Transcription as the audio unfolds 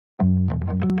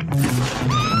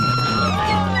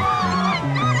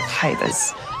Hate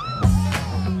this.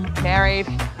 Married,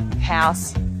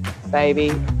 house,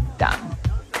 baby, done.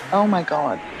 Oh my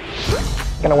God.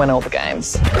 Gonna win all the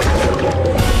games.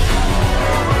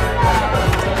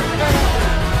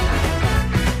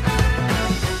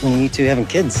 When are you two having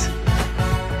kids?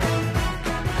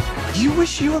 You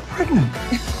wish you were pregnant?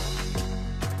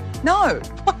 No.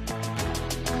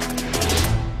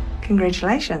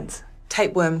 Congratulations.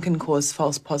 Tapeworm can cause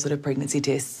false positive pregnancy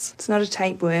tests. It's not a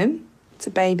tapeworm, it's a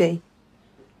baby.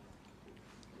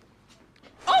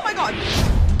 Oh my God!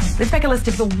 Let's make a list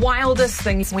of the wildest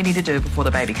things we need to do before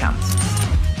the baby comes.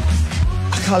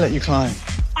 I can't let you climb.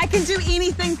 I can do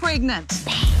anything pregnant.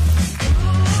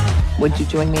 Would you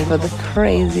join me for the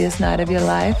craziest night of your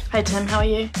life? Hey Tim, how are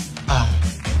you?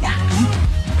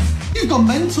 You've gone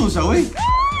mental, Zoe.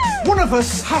 One of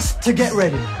us has to get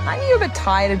ready. Aren't you a bit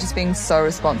tired of just being so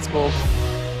responsible?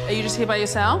 Are you just here by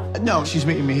yourself? No, she's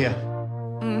meeting me here.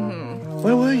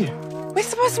 Where were you? We're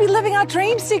supposed to be living our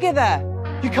dreams together.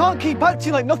 You can't keep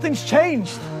acting like nothing's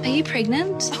changed. Are you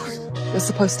pregnant? You're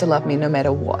supposed to love me no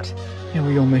matter what. Yeah,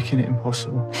 well, you're making it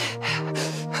impossible.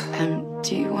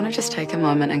 Do you want to just take a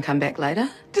moment and come back later?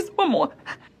 Just one more.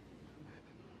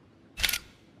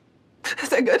 Is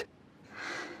that good?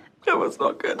 No, it's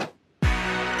not good.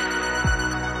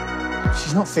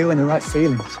 She's not feeling the right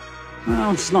feelings.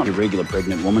 Well, she's not a regular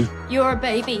pregnant woman. You're a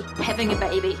baby, having a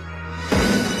baby.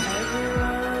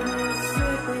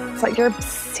 It's like you're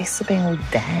obsessed with being a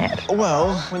dad.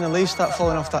 Well, when the leaves start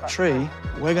falling off that tree,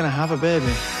 we're gonna have a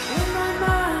baby.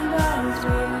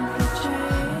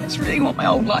 I just really want my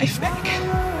old life back.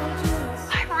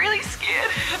 I'm really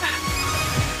scared.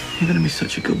 You're gonna be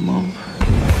such a good mom.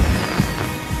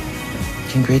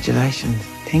 Congratulations.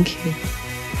 Thank you.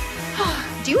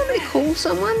 Do you want me to call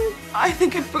someone? I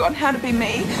think I've forgotten how to be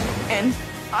me, and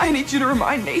I need you to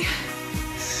remind me.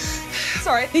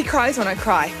 Sorry, he cries when I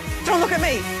cry. Don't look at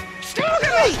me. Don't look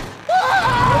at me!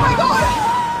 Oh my God!